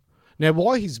 Now,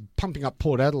 why he's pumping up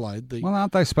Port Adelaide... Well,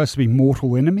 aren't they supposed to be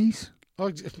mortal enemies?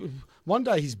 One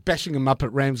day he's bashing them up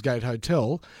at Ramsgate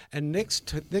Hotel, and next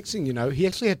thing you know, he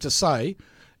actually had to say,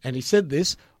 and he said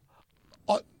this,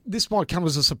 this might come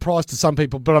as a surprise to some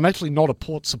people, but I'm actually not a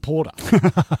Port supporter.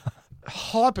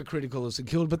 Hypercritical as St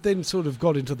Kilda, but then sort of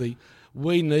got into the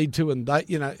we need to, and they,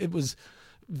 it was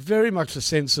very much a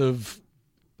sense of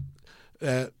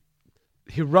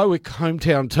heroic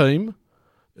hometown team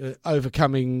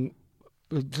overcoming.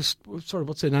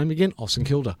 What's their name again? St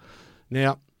Kilda.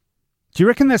 Now, do you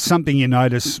reckon that's something you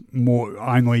notice more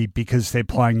only because they're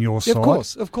playing your side?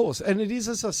 Of course, and it is,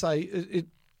 as I say,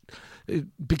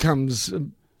 it becomes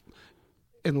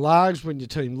enlarged when your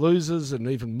team loses, and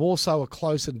even more so a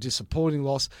close and disappointing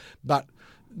loss. But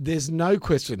there's no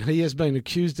question he has been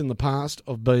accused in the past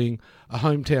of being a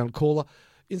hometown caller.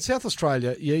 In South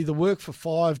Australia, you either work for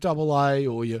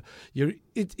 5AA or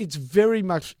it's very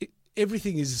much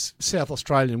everything is South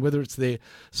Australian, whether it's their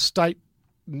state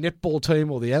netball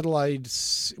team or the Adelaide,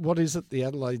 the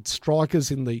Adelaide Strikers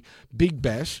in the Big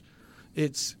Bash.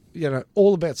 It's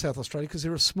all about South Australia because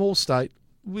they're a small state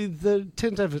with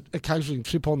tend to have occasionally a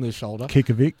chip on their shoulder. Kick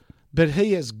a Vic. But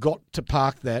he has got to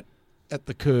park that at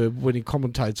the curb when he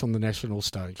commentates on the national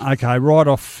stage. Okay, right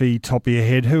off the top of your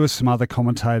head, who are some other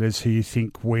commentators who you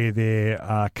think wear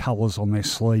their colours on their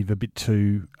sleeve a bit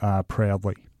too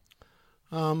proudly?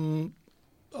 I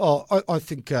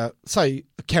think, say,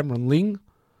 Cameron Ling.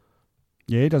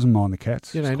 Yeah, he doesn't mind the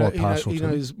Cats. He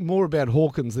knows more about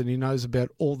Hawkins than he knows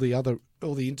about all the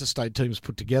interstate teams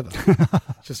put together.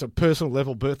 Just a personal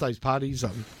level, birthdays, parties,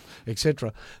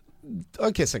 etc.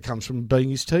 I guess that comes from being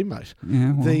his teammate.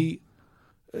 Yeah, well.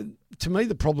 To me,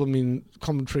 the problem in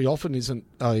commentary often isn't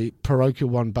a parochial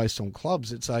one based on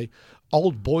clubs. It's a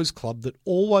old boys club that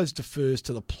always defers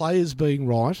to the players being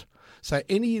right. So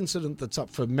any incident that's up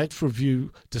for match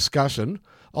review discussion,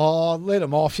 let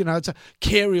them off. It's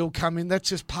Carey will come in. That's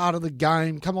just part of the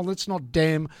game. Come on, let's not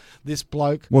damn this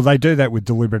bloke. Well, they do that with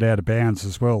deliberate out of bounds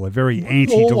as well. They're very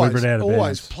anti-deliberate out of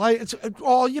bounds.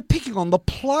 You're picking on the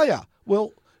player.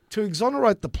 Well, to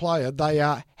exonerate the player, they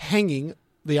are hanging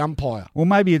the umpire. Well,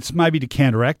 maybe to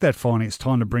counteract that finding, it's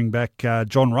time to bring back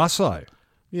John Russo.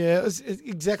 Yeah,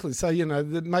 exactly. So,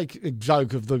 they make a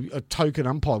joke of a token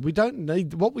umpire.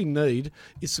 What we need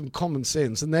is some common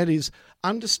sense, and that is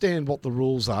understand what the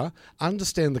rules are,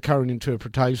 understand the current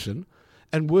interpretation,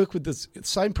 and work with the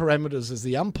same parameters as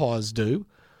the umpires do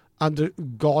under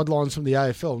guidelines from the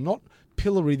AFL, not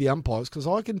pillory the umpires, because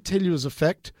I can tell you as a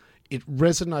fact, it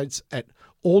resonates at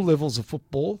all levels of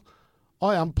football.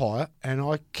 I umpire, and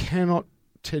I cannot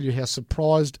tell you how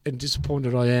surprised and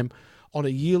disappointed I am on a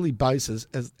yearly basis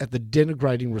at the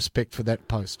denigrating respect for that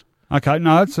post. Okay,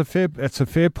 no, it's a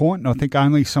fair point, and I think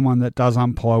only someone that does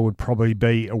umpire would probably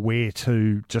be aware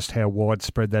to just how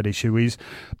widespread that issue is.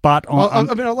 But I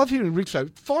love hearing Rick say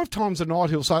 5 times a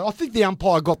night he'll say, "I think the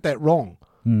umpire got that wrong."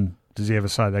 Does he ever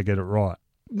say they get it right?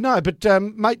 No, but,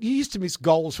 mate, you used to miss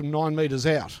goals from 9 metres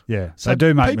out. Yeah, so they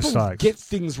do make people mistakes. Get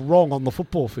things wrong on the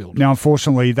football field. Now,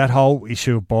 unfortunately, that whole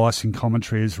issue of bias in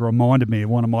commentary has reminded me of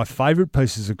one of my favourite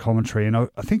pieces of commentary, and I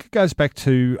think it goes back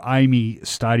to Amy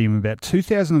Stadium about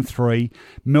 2003,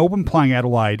 Melbourne playing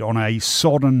Adelaide on a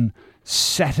sodden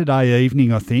Saturday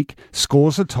evening, I think.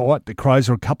 Scores are tight. The Crows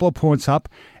are a couple of points up.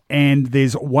 And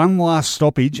there's one last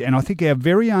stoppage, and I think our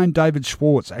very own David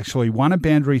Schwartz actually won a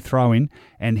boundary throw-in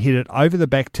and hit it over the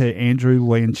back to Andrew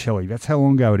Leoncelli. That's how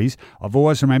long ago it is. I've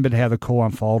always remembered how the call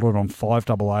unfolded on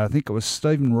 5AA. I think it was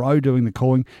Stephen Rowe doing the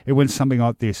calling. It went something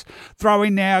like this. Throw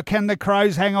in now. Can the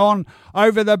Crows hang on?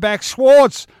 Over the back.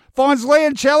 Schwartz finds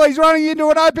Leoncelli. He's running into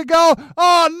an open goal.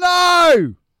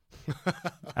 Oh, no!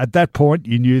 At that point,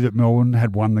 you knew that Melbourne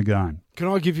had won the game. Can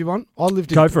I give you one?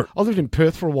 Go for it. I lived in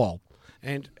Perth for a while.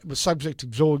 And was subject to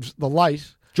George Grillicic.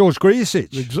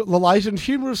 The late and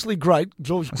humorously great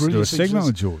George Grillicic. Let's do a segment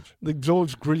with George. The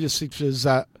George Grillicic's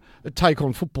take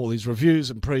on football, his reviews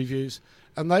and previews.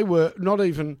 And they were not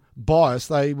even biased.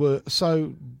 They were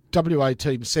so WA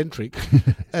team-centric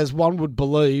as one would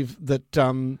believe that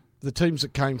the teams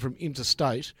that came from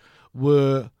interstate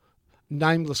were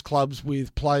nameless clubs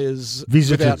with players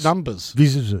without numbers.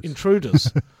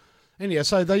 Intruders. Anyhow,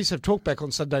 so they used to have talkback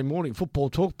on Sunday morning,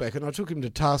 football talkback, and I took him to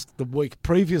task the week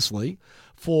previously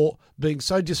for being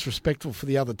so disrespectful for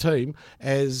the other team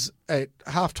as at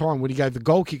half-time when he gave the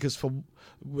goal kickers for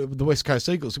the West Coast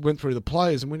Eagles, he went through the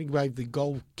players, and when he gave the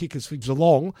goal kickers for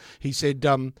Geelong, he said,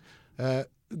 the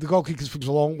goal kickers for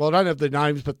Geelong, well, I don't have their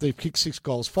names, but they've kicked 6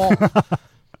 goals, 5.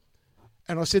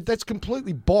 And I said, that's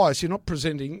completely biased. You're not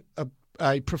presenting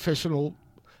a professional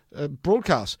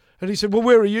broadcast. And he said, well,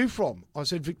 where are you from? I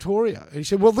said, Victoria. And he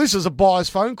said, well, this is a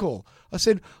biased phone call. I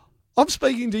said, I'm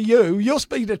speaking to you. You're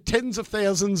speaking to tens of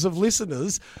thousands of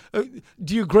listeners.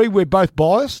 Do you agree we're both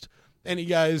biased? And he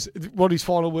goes, what his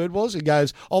final word was, he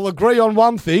goes, I'll agree on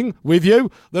one thing with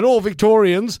you, that all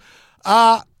Victorians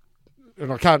are,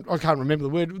 and I can't remember the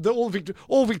word, that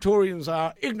all Victorians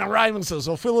are ignoramuses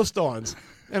or Philistines.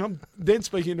 And I'm then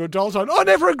speaking to a doll sign. I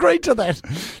never agreed to that.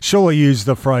 Surely use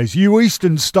the phrase, you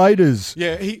Eastern Staters.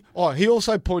 Yeah, he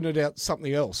also pointed out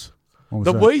something else.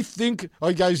 That we think,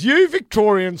 he goes, you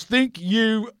Victorians think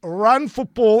you run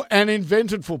football and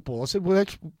invented football. I said, well,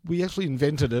 we actually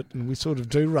invented it and we sort of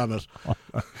do run it.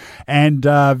 And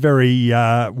very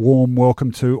warm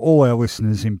welcome to all our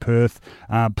listeners in Perth.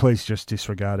 Please just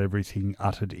disregard everything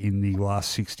uttered in the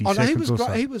last 60 seconds or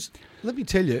so. He was, let me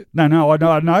tell you. No, I know.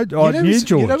 I knew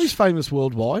George. You know he's famous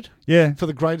worldwide? Yeah. For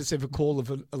the greatest ever call of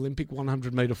an Olympic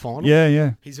 100-metre final?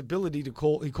 Yeah. His ability to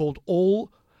call, he called all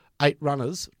 8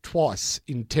 runners twice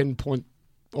in 10 point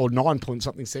or 9 point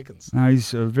something seconds. No,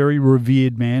 he's a very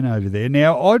revered man over there.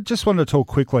 Now, I just want to talk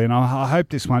quickly, and I hope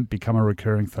this won't become a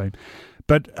recurring theme,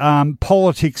 but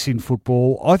politics in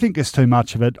football, I think there's too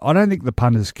much of it. I don't think the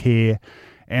punters care.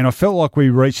 And I felt like we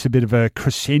reached a bit of a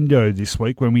crescendo this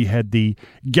week when we had the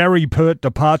Gary Pert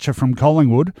departure from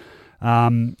Collingwood.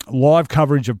 Live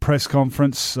coverage of press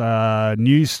conference,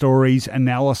 news stories,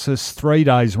 analysis, 3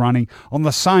 days running. On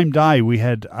the same day, we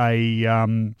had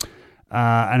an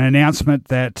announcement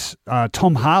that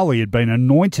Tom Harley had been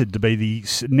anointed to be the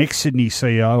next Sydney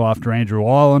CEO after Andrew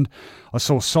Ireland. I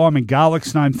saw Simon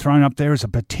Garlick's name thrown up there as a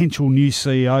potential new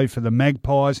CEO for the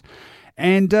Magpies.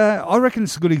 And I reckon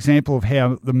it's a good example of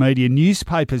how the media,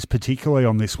 newspapers particularly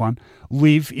on this one,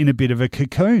 live in a bit of a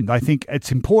cocoon. They think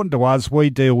it's important to us. We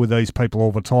deal with these people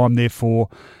all the time, therefore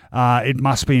it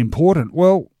must be important.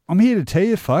 Well, I'm here to tell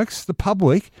you, folks, the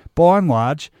public, by and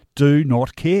large, do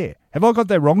not care. Have I got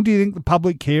that wrong? Do you think the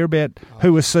public care about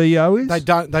who a CEO is? They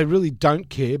don't. They really don't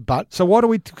care. But so why do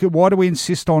we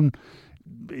insist on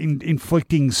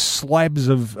inflicting slabs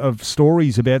of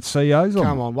stories about CEOs?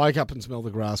 Come on, wake up and smell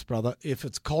the grass, brother. If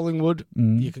it's Collingwood,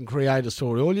 you can create a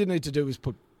story. All you need to do is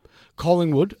put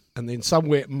Collingwood and then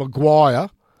somewhere Maguire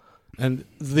and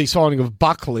the signing of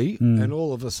Buckley, and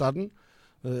all of a sudden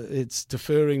it's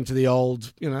deferring to the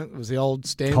old, it was the old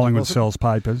standard. Collingwood sells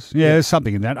papers. Yeah, there's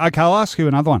something in that. Okay, I'll ask you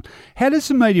another one. How does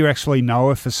the media actually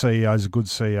know if a CEO is a good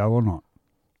CEO or not?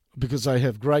 Because they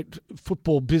have great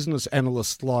football business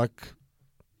analysts like...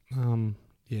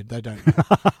 they don't.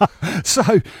 So,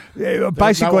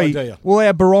 basically, no idea. Well,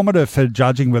 our barometer for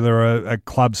judging whether a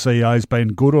club CEO has been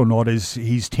good or not is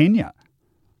his tenure,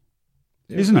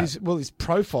 isn't it? Well, his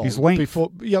profile. His length.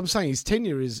 I'm saying his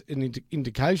tenure is an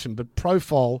indication, but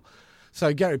profile.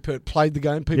 So Gary Pert played the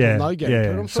game. People know Gary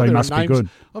Pert. I'm sure so he must be good.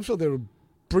 I'm sure there are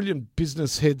brilliant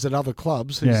business heads at other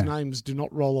clubs whose names do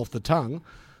not roll off the tongue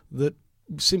that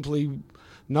simply...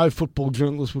 no football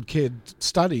journalist would care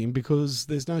studying because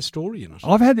there's no story in it.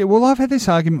 I've had this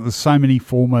argument with so many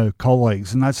former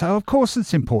colleagues, and they say, of course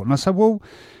it's important. I say, well,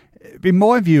 in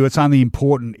my view, it's only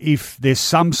important if there's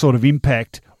some sort of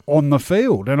impact on the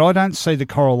field, and I don't see the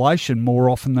correlation more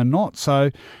often than not. So,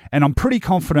 and I'm pretty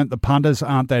confident the punters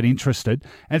aren't that interested.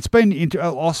 And it's been,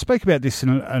 I'll speak about this in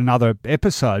another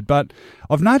episode, but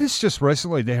I've noticed just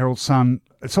recently the Herald Sun,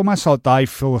 it's almost like they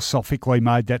philosophically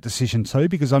made that decision too,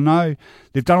 because I know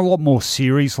they've done a lot more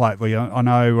series lately. I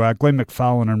know Glenn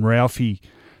McFarlane and Ralphie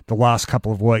the last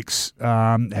couple of weeks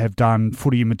have done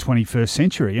footy in the 21st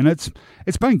century, and it's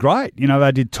been great. You know,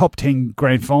 they did top 10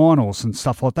 grand finals and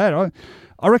stuff like that.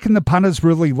 I reckon the punters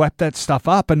really lapped that stuff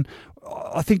up, and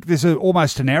I think there's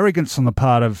almost an arrogance on the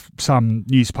part of some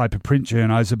newspaper print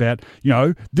journos about, you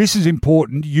know, this is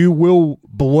important. You will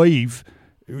believe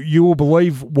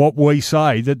what we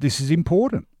say, that this is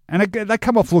important. And they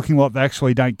come off looking like they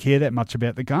actually don't care that much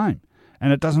about the game,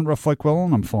 and it doesn't reflect well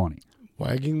on them, Finey.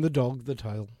 Wagging the dog the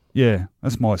tail. Yeah,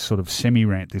 that's my sort of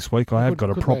semi-rant this week. I have got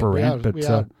a proper rant, but... We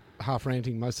are half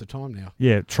ranting most of the time now.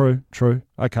 Yeah, true.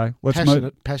 Okay, let's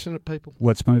move. Passionate people.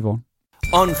 Let's move on.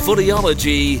 On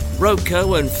Footyology,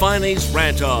 Roko and Finey's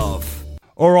Rant Off.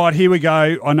 All right, here we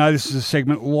go. I know this is a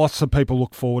segment lots of people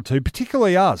look forward to,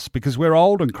 particularly us, because we're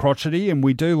old and crotchety and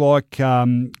we do like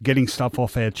getting stuff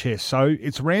off our chest. So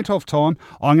it's rant off time.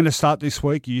 I'm going to start this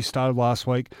week. You started last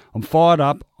week. I'm fired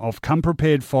up. I've come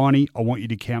prepared, Finey. I want you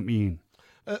to count me in.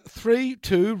 3,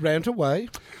 2, rant away.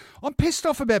 I'm pissed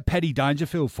off about Paddy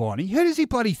Dangerfield, Finey. Who does he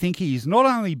bloody think he is? Not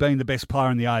only being the best player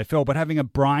in the AFL, but having a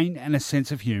brain and a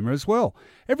sense of humour as well.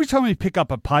 Every time we pick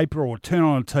up a paper or turn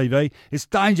on a TV, it's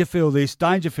Dangerfield this,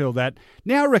 Dangerfield that.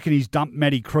 Now I reckon he's dumped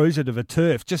Matty Cruiser to the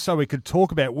turf just so we could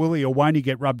talk about will he or won't he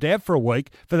get rubbed out for a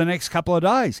week for the next couple of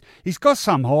days. He's got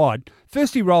some hide.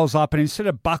 First he rolls up and instead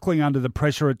of buckling under the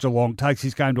pressure at Geelong, takes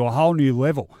his game to a whole new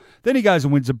level. Then he goes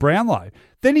and wins a Brownlow.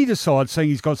 Then he decides, seeing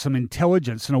he's got some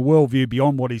intelligence and a worldview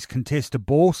beyond what his contested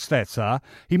ball stats are,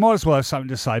 he might as well have something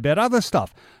to say about other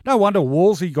stuff. No wonder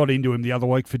Wolsey got into him the other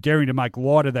week for daring to make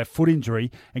light of that foot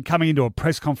injury and coming into a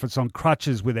press conference on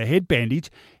crutches with a head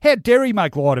bandage. How dare he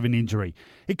make light of an injury?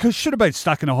 It should have been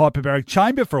stuck in a hyperbaric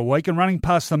chamber for a week and running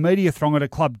past the media throng at a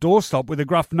club doorstop with a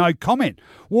gruff no comment.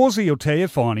 Wolsey will tell you,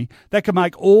 Finey, that can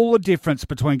make all the difference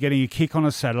between getting a kick on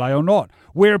a Saturday or not.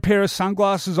 Wear a pair of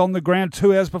sunglasses on the ground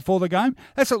 2 hours before the game.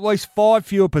 That's at least 5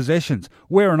 fewer possessions.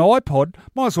 Wear an iPod.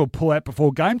 Might as well pull out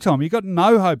before game time. You've got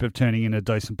no hope of turning in a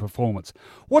decent performance.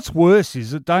 What's worse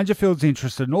is that Dangerfield's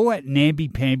interested in all that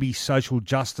namby-pamby social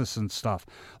justice and stuff.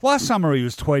 Last summer he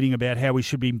was tweeting about how we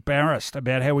should be embarrassed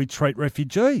about how we treat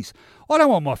refugees. I don't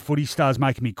want my footy stars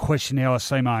making me question how I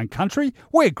see my own country.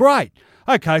 We're great.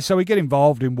 Okay, so we get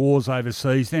involved in wars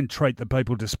overseas, then treat the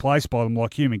people displaced by them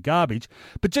like human garbage.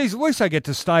 But geez, at least they get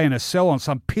to stay in a cell on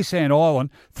some pissant island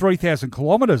 3,000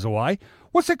 kilometres away.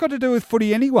 What's that got to do with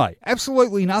footy anyway?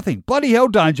 Absolutely nothing. Bloody hell,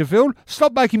 Dangerfield.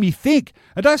 Stop making me think.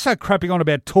 And don't start crapping on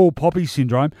about tall poppy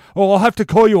syndrome, or I'll have to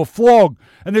call you a flog.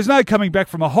 And there's no coming back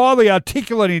from a highly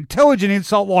articulate, intelligent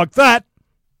insult like that.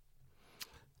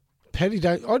 Paddy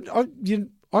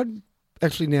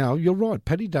actually, now, you're right.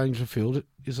 Paddy Dangerfield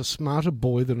is a smarter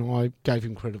boy than I gave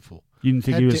him credit for. You didn't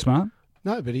think he was smart?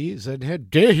 No, but he is. And how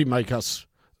dare he make us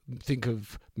think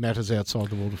of matters outside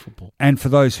the world of football. And for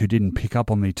those who didn't pick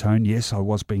up on the tone, yes, I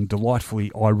was being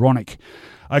delightfully ironic.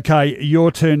 Okay,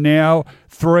 your turn now.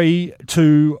 3,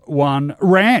 2, 1,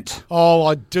 rant. Oh,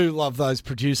 I do love those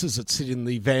producers that sit in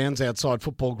the vans outside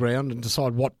football ground and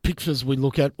decide what pictures we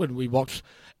look at when we watch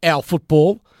our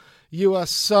football. You are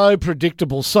so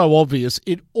predictable, so obvious,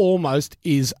 it almost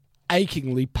is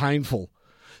achingly painful.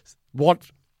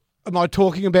 What am I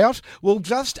talking about? Well,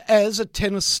 just as a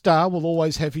tennis star will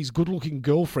always have his good-looking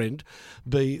girlfriend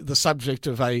be the subject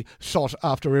of a shot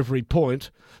after every point,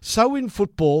 so in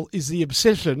football is the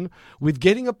obsession with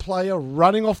getting a player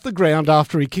running off the ground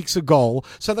after he kicks a goal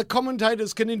so the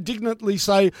commentators can indignantly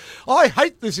say, I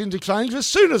hate this interchange. As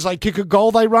soon as they kick a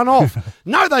goal, they run off.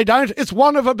 No, they don't. It's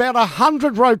one of about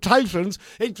 100 rotations.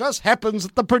 It just happens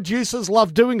that the producers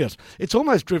love doing it. It's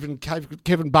almost driven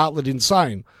Kevin Bartlett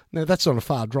insane. Now, that's not a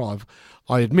far drive,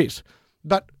 I admit.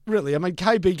 But really, I mean,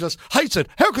 KB just hates it.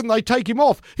 How can they take him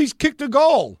off? He's kicked a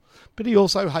goal. But he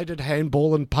also hated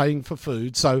handball and paying for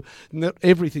food, so not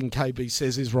everything KB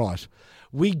says is right.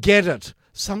 We get it.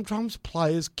 Sometimes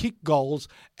players kick goals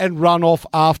and run off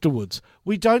afterwards.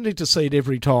 We don't need to see it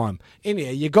every time.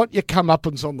 Anyhow, you got your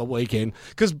comeuppance on the weekend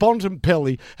because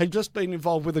Bontempelli had just been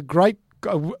involved in a great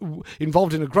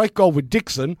goal with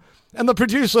Dixon, and the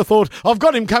producer thought, I've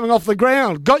got him coming off the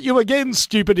ground. Got you again,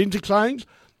 stupid interchange.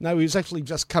 No, he was actually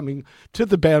just coming to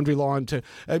the boundary line to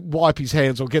wipe his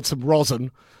hands or get some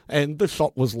rosin, and the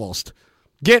shot was lost.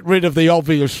 Get rid of the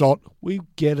obvious shot. We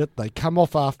get it. They come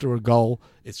off after a goal.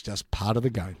 It's just part of the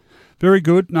game. Very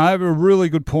good. No, a really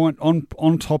good point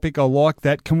on topic. I like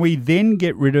that. Can we then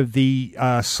get rid of the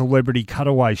celebrity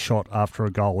cutaway shot after a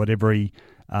goal at every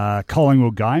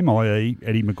Collingwood game, i.e.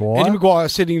 Eddie Maguire? Eddie Maguire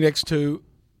sitting next to,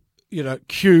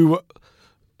 Q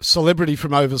celebrity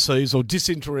from overseas or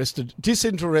disinterested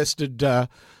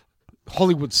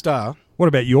Hollywood star. What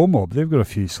about your mob? They've got a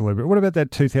few celebrities. What about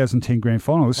that 2010 grand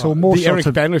final? We saw more the shots Eric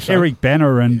of Banner show. Eric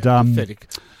Banner and Pathetic.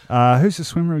 Who's the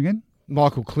swimmer again?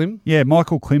 Michael Klim. Yeah,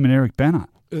 Michael Klim and Eric Banner.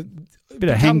 Bit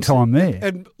of hang time there.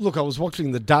 And look, I was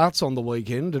watching the darts on the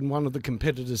weekend, and one of the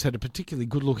competitors had a particularly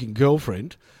good-looking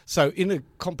girlfriend. So in a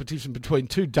competition between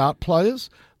two dart players,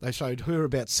 they showed her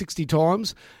about 60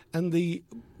 times, and the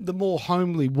more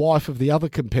homely wife of the other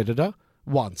competitor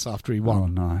once after he won. Oh,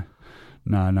 no.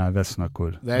 No, that's not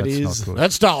good.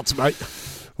 That's darts, mate.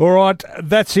 All right,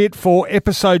 that's it for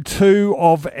episode 2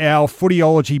 of our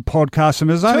Footyology podcast. And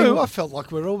there's only, I felt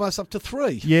like we're almost up to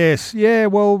 3. Yes, yeah,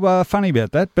 well, funny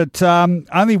about that. But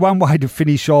only one way to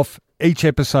finish off each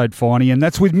episode, Finey, and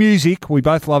that's with music. We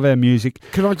both love our music.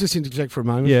 Can I just interject for a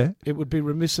moment? Yeah. It would be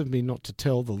remiss of me not to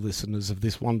tell the listeners of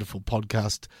this wonderful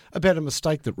podcast about a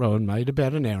mistake that Rowan made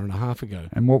about an hour and a half ago.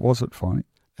 And what was it, Finey?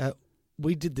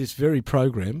 We did this very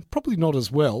program, probably not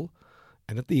as well,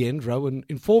 and at the end, Rowan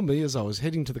informed me as I was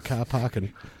heading to the car park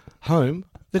and home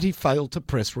that he failed to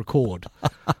press record.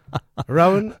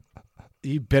 Rowan,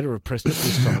 you better have pressed it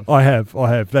this time. I have.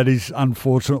 That is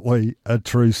unfortunately a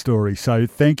true story. So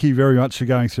thank you very much for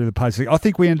going through the pace. I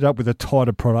think we ended up with a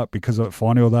tighter product because of it,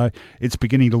 finally, although it's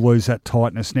beginning to lose that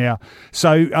tightness now.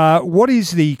 So what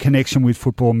is the connection with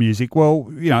football music?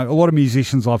 Well, a lot of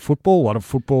musicians love football, a lot of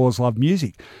footballers love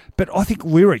music. But I think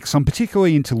lyrics, I'm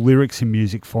particularly into lyrics in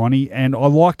music, Finey, and I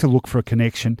like to look for a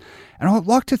connection. And I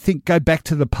like to go back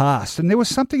to the past. And there was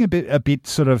something a bit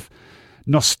sort of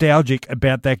nostalgic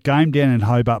about that game down in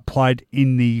Hobart played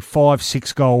in the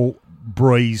 5-6 goal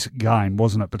breeze game,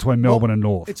 wasn't it, between Melbourne and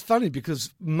North? It's funny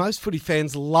because most footy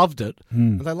fans loved it,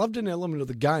 and they loved an element of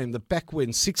the game that back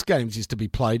when 6 games used to be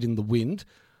played in the wind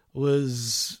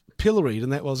was pilloried,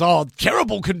 and that was,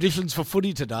 terrible conditions for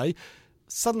footy today,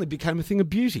 suddenly became a thing of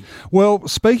beauty. Well,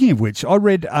 speaking of which, I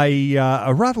read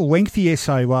a rather lengthy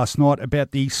essay last night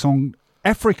about the song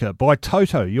Africa by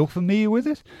Toto. You're familiar with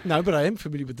it? No, but I am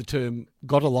familiar with the term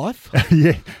 "got a life."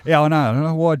 yeah, I know. I don't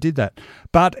know why I did that.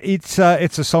 But it's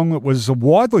a song that was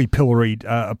widely pilloried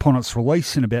upon its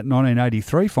release in about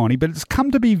 1983, Finey, but it's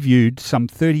come to be viewed some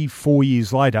 34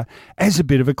 years later as a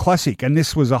bit of a classic. And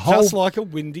this was a whole... Just like a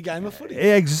windy game of footy.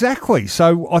 Exactly.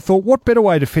 So I thought, what better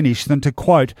way to finish than to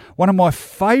quote one of my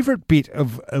favourite bit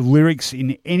of lyrics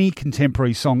in any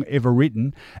contemporary song ever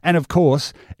written. And, of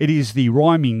course, it is the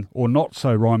rhyming or not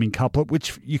so rhyming couplet,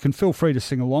 which you can feel free to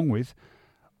sing along with.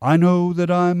 I know that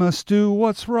I must do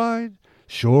what's right,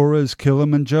 sure as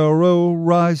Kilimanjaro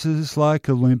rises like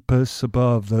Olympus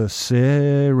above the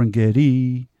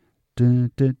Serengeti.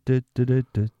 Dun, dun, dun, dun, dun,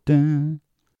 dun, dun.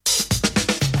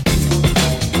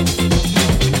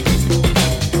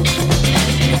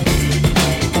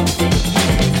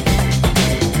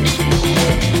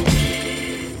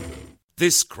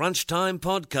 This Crunch Time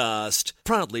podcast,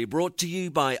 proudly brought to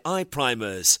you by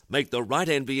iPrimers. Make the right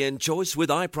NBN choice with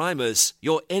iPrimers,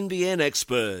 your NBN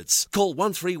experts. Call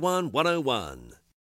 131 101.